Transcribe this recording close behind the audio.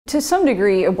To some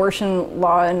degree, abortion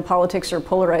law and politics are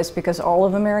polarized because all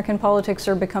of American politics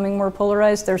are becoming more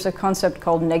polarized. There's a concept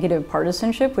called negative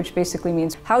partisanship, which basically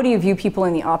means how do you view people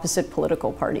in the opposite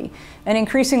political party? And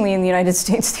increasingly in the United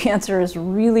States, the answer is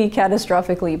really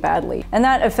catastrophically badly. And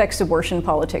that affects abortion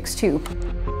politics too.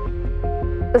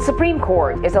 The Supreme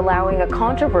Court is allowing a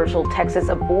controversial Texas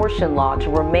abortion law to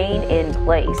remain in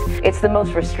place. It's the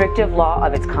most restrictive law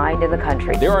of its kind in the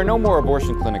country. There are no more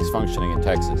abortion clinics functioning in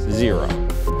Texas. Zero.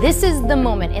 This is the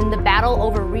moment in the battle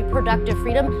over reproductive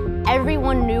freedom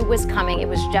everyone knew was coming. It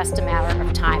was just a matter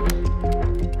of time.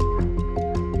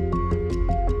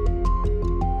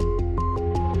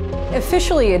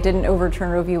 Officially, it didn't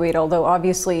overturn Roe v. Wade, although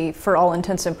obviously, for all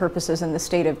intents and purposes in the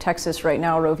state of Texas right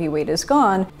now, Roe v. Wade is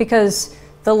gone because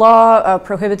the law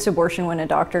prohibits abortion when a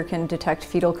doctor can detect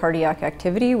fetal cardiac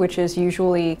activity, which is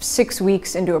usually 6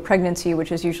 weeks into a pregnancy,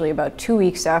 which is usually about 2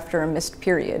 weeks after a missed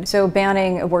period. So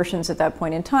banning abortions at that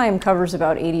point in time covers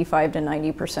about 85 to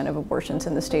 90% of abortions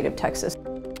in the state of Texas.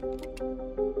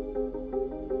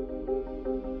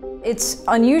 It's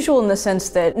unusual in the sense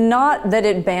that not that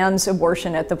it bans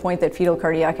abortion at the point that fetal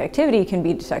cardiac activity can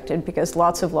be detected, because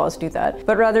lots of laws do that,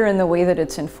 but rather in the way that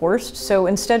it's enforced. So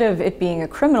instead of it being a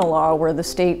criminal law where the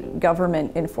state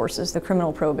government enforces the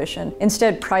criminal prohibition,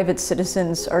 instead private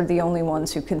citizens are the only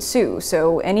ones who can sue.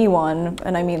 So anyone,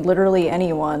 and I mean literally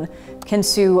anyone, can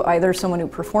sue either someone who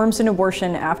performs an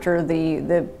abortion after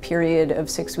the period of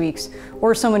 6 weeks,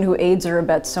 or someone who aids or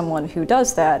abets someone who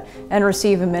does that, and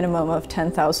receive a minimum of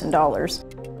 $10,000.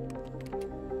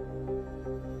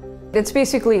 It's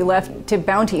basically left to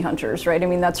bounty hunters, right? I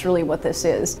mean, that's really what this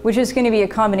is, which is going to be a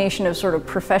combination of sort of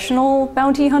professional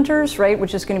bounty hunters, right,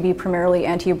 which is going to be primarily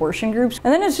anti-abortion groups,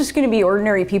 and then it's just going to be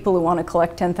ordinary people who want to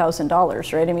collect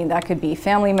 $10,000, right? I mean, that could be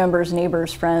family members,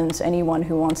 neighbors, friends, anyone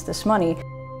who wants this money.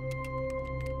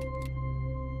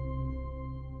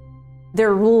 There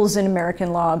are rules in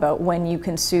American law about when you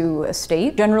can sue a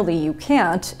state. Generally, you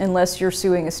can't unless you're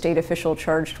suing a state official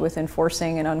charged with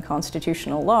enforcing an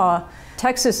unconstitutional law.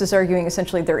 Texas is arguing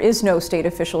essentially there is no state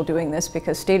official doing this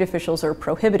because state officials are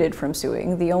prohibited from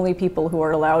suing. The only people who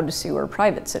are allowed to sue are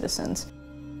private citizens.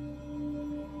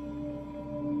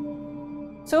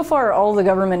 So far, all the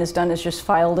government has done is just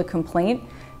filed a complaint.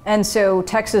 And so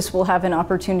Texas will have an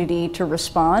opportunity to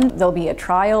respond. There'll be a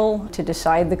trial to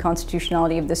decide the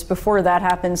constitutionality of this. Before that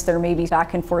happens, there may be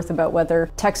back and forth about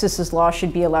whether Texas's law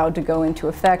should be allowed to go into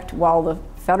effect while the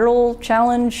federal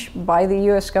challenge by the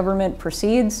US government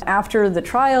proceeds. After the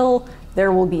trial,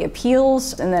 there will be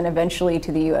appeals, and then eventually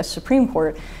to the US Supreme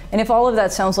Court. And if all of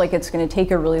that sounds like it's going to take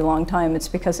a really long time, it's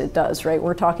because it does, right?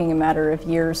 We're talking a matter of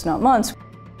years, not months.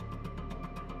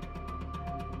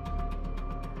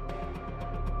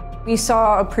 We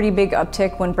saw a pretty big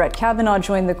uptick when Brett Kavanaugh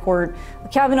joined the court.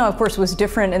 Kavanaugh, of course, was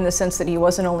different in the sense that he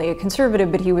wasn't only a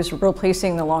conservative, but he was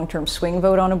replacing the long-term swing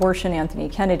vote on abortion, Anthony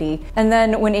Kennedy. And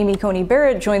then when Amy Coney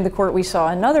Barrett joined the court, we saw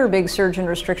another big surge in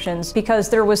restrictions because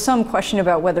there was some question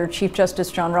about whether Chief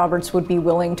Justice John Roberts would be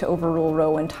willing to overrule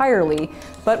Roe entirely.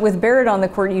 But with Barrett on the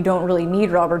court, you don't really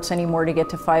need Roberts anymore to get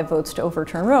to 5 votes to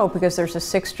overturn Roe because there's a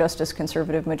 6-justice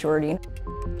conservative majority.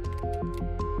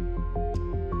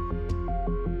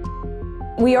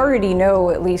 We already know,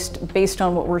 at least based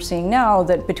on what we're seeing now,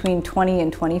 that between 20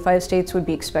 and 25 states would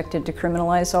be expected to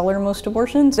criminalize all or most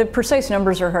abortions. The precise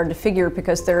numbers are hard to figure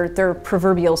because they're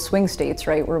proverbial swing states,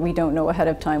 right, where we don't know ahead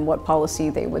of time what policy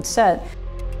they would set.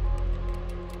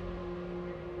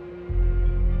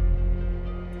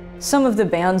 Some of the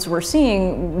bans we're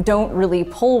seeing don't really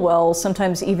poll well,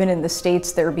 sometimes even in the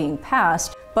states they're being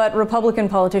passed. But Republican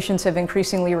politicians have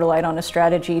increasingly relied on a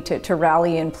strategy to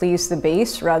rally and please the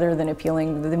base rather than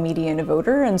appealing to the median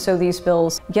voter. And so these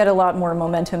bills get a lot more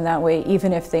momentum that way,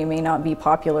 even if they may not be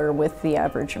popular with the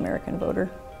average American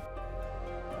voter.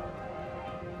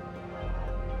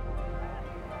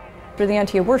 For the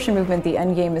anti-abortion movement, the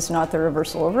endgame is not the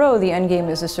reversal of Roe. The endgame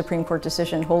is a Supreme Court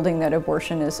decision holding that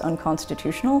abortion is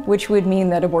unconstitutional, which would mean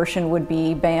that abortion would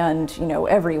be banned,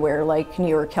 everywhere, like New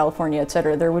York, California,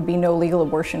 etc. There would be no legal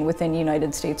abortion within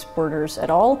United States borders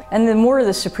at all. And the more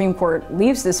the Supreme Court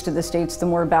leaves this to the states, the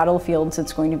more battlefields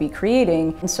it's going to be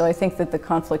creating. And so I think that the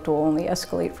conflict will only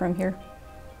escalate from here.